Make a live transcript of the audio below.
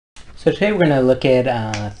So today we're going to look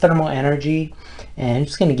at thermal energy, and I'm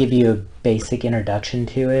just going to give you a basic introduction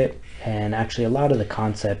to it, and actually a lot of the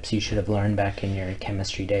concepts you should have learned back in your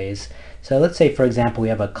chemistry days. So let's say, for example, we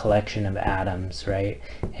have a collection of atoms, right?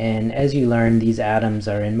 And as you learn, these atoms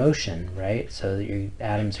are in motion, right? So your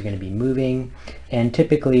atoms are going to be moving, and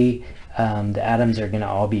typically the atoms are going to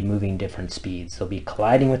all be moving different speeds. They'll be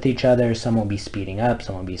colliding with each other. Some will be speeding up,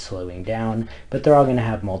 some will be slowing down, but they're all going to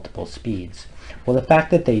have multiple speeds. Well, the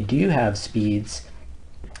fact that they do have speeds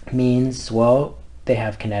means, well, they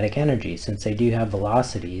have kinetic energy. Since they do have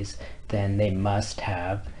velocities, then they must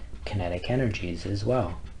have kinetic energies as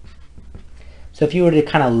well. So if you were to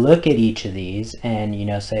kind of look at each of these and,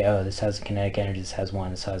 say, oh, this has kinetic energy, this has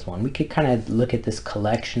one, this has one, we could kind of look at this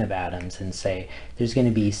collection of atoms and say there's going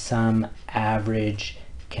to be some average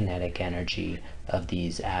kinetic energy of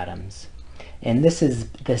these atoms. And this is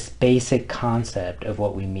this basic concept of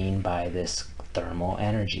what we mean by this thermal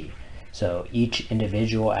energy. So each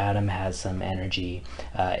individual atom has some energy.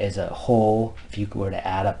 As a whole, if you were to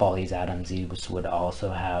add up all these atoms, these would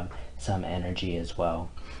also have some energy as well.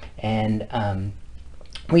 And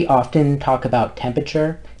we often talk about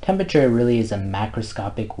temperature. Temperature really is a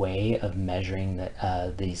macroscopic way of measuring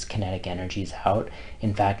these kinetic energies out.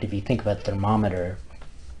 In fact, if you think of a thermometer,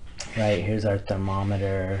 right, here's our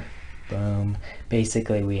thermometer, boom.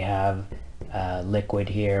 Basically we have liquid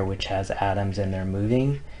here which has atoms and they're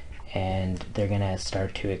moving and they're gonna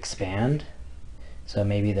start to expand. So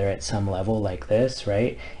maybe they're at some level like this,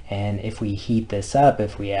 right? And if we heat this up,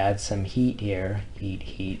 if we add some heat here,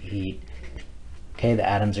 heat, okay, the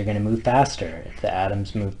atoms are gonna move faster. If the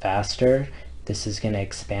atoms move faster, this is gonna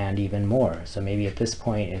expand even more. So maybe at this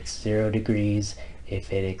point it's 0 degrees.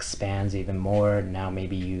 If it expands even more, now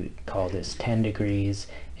maybe you call this 10 degrees.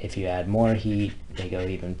 If you add more heat, they go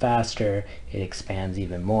even faster, it expands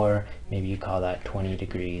even more, maybe you call that 20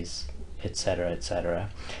 degrees, etc., etc.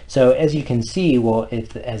 So as you can see, well, if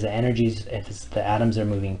the atoms are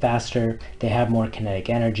moving faster, they have more kinetic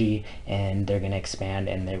energy and they're going to expand,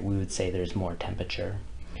 and we would say there's more temperature.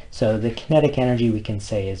 So the kinetic energy, we can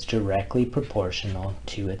say, is directly proportional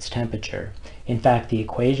to its temperature. In fact, the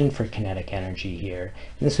equation for kinetic energy here,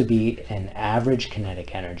 and this would be an average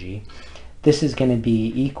kinetic energy, this is going to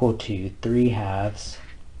be equal to 3/2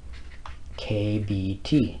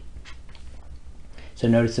 kBT. So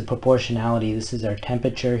notice the proportionality. This is our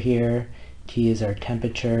temperature here, T is our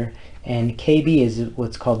temperature, and KB is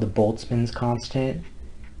what's called the Boltzmann's constant.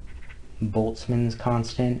 Boltzmann's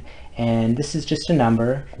constant, and this is just a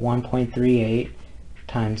number, 1.38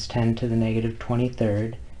 times 10 to the negative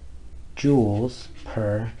 23rd joules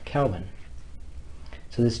per Kelvin.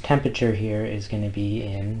 So this temperature here is going to be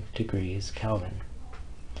in degrees Kelvin.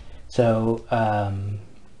 So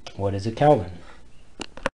what is a Kelvin?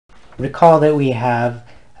 Recall that we have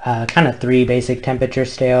kind of 3 basic temperature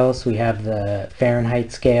scales. We have the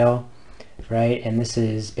Fahrenheit scale, right? And this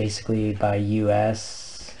is basically by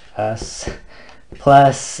US, us,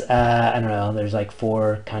 plus, I don't know, there's like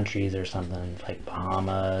 4 countries or something, like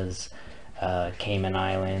Bahamas, Cayman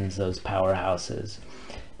Islands, those powerhouses.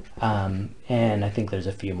 And I think there's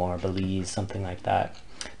a few more, Belize, something like that.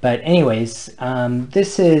 But anyways,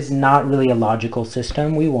 this is not really a logical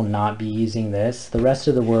system. We will not be using this. The rest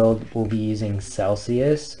of the world will be using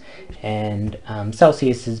Celsius, and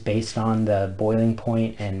Celsius is based on the boiling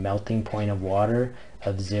point and melting point of water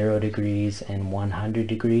of 0 degrees and 100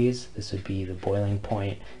 degrees. This would be the boiling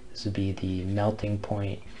point. This would be the melting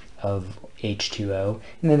point of H2O.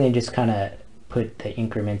 And then they just kind of put the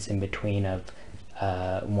increments in between of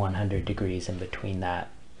 100 degrees in between that.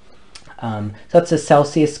 So that's a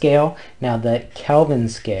Celsius scale. Now the Kelvin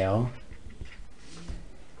scale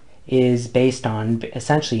is based on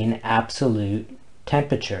essentially an absolute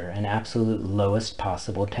temperature, an absolute lowest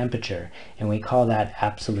possible temperature, and we call that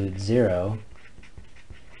absolute 0.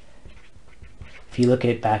 If you look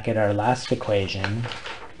back at our last equation,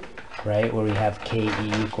 right, where we have KE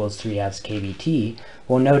equals 3/2 kBT,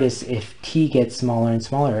 well, notice if T gets smaller and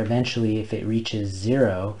smaller, eventually if it reaches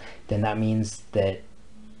 0, then that means that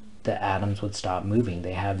the atoms would stop moving.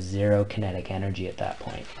 They have 0 kinetic energy at that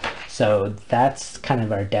point. So that's kind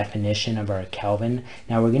of our definition of our Kelvin.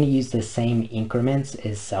 Now we're going to use the same increments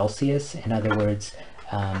as Celsius. In other words,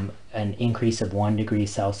 an increase of 1 degree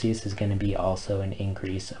Celsius is going to be also an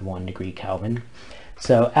increase of 1 degree Kelvin.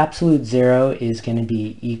 So absolute 0 is going to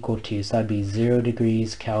be equal to, so that'd be 0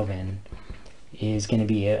 degrees Kelvin is going to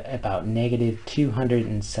be about negative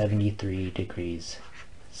 273 degrees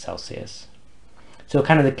Celsius. So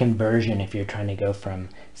kind of the conversion, if you're trying to go from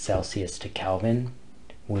Celsius to Kelvin,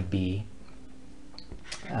 would be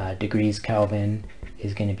degrees Kelvin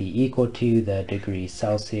is going to be equal to the degrees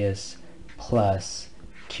Celsius plus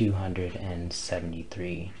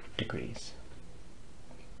 273 degrees.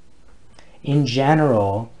 In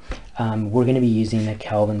general, we're going to be using the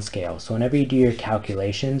Kelvin scale. So whenever you do your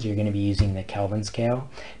calculations, you're going to be using the Kelvin scale.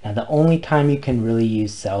 Now the only time you can really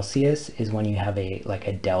use Celsius is when you have like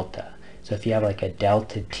a delta. So if you have like a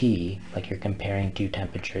delta T, like you're comparing two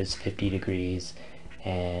temperatures, 50 degrees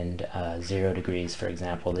and 0 degrees, for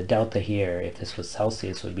example, the delta here, if this was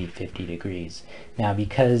Celsius, would be 50 degrees. Now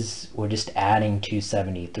because we're just adding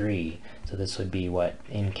 273, so this would be what,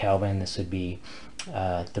 in Kelvin, this would be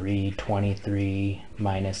 323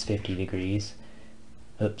 minus 50 degrees,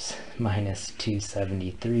 minus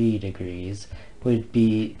 273 degrees would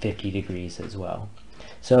be 50 degrees as well.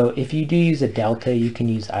 So if you do use a delta, you can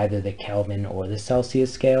use either the Kelvin or the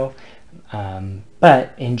Celsius scale,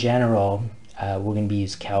 but in general, we're going to be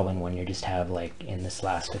using Kelvin when you just have, like in this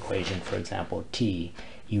last equation, for example, T,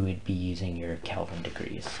 you would be using your Kelvin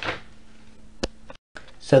degrees.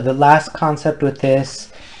 So the last concept with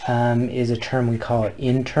this is a term we call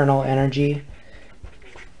internal energy.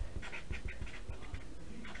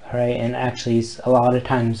 All right, and actually a lot of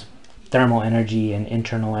times thermal energy and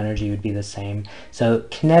internal energy would be the same. So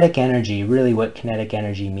kinetic energy, really what kinetic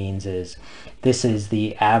energy means is this is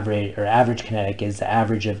the average, or average kinetic is the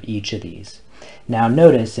average of each of these. Now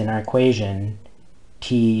notice in our equation,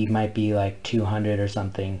 T might be like 200 or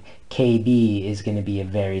something, KB is going to be a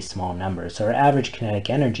very small number. So our average kinetic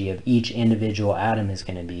energy of each individual atom is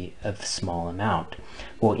going to be a small amount.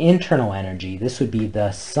 Well, internal energy, this would be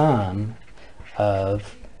the sum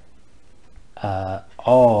of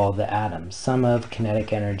all the atoms, sum of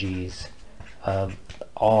kinetic energies of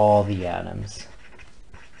all the atoms.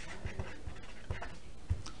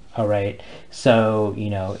 All right, so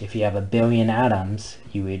if you have 1 billion atoms,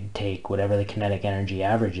 you would take whatever the kinetic energy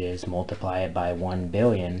average is, multiply it by 1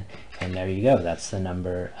 billion, and there you go. That's the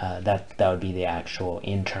number, that would be the actual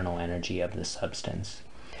internal energy of the substance.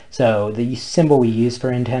 So the symbol we use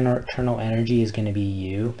for internal energy is going to be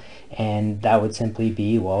U, and that would simply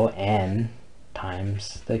be, well, N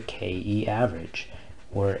times the KE average,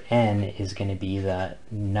 where N is going to be the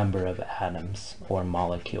number of atoms or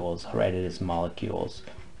molecules. I'll write it as molecules.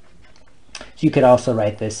 So you could also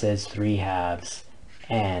write this as 3/2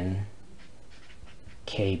 N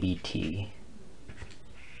KBT.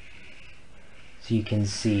 So you can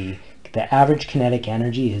see the average kinetic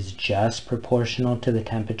energy is just proportional to the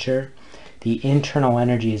temperature. The internal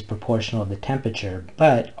energy is proportional to the temperature,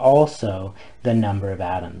 but also the number of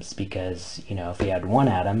atoms, because if you had 1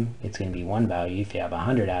 atom, it's going to be 1 value. If you have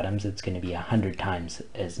 100 atoms, it's going to be 100 times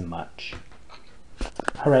as much.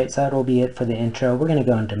 Alright, so that'll be it for the intro. We're going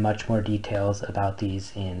to go into much more details about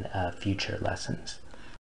these in future lessons.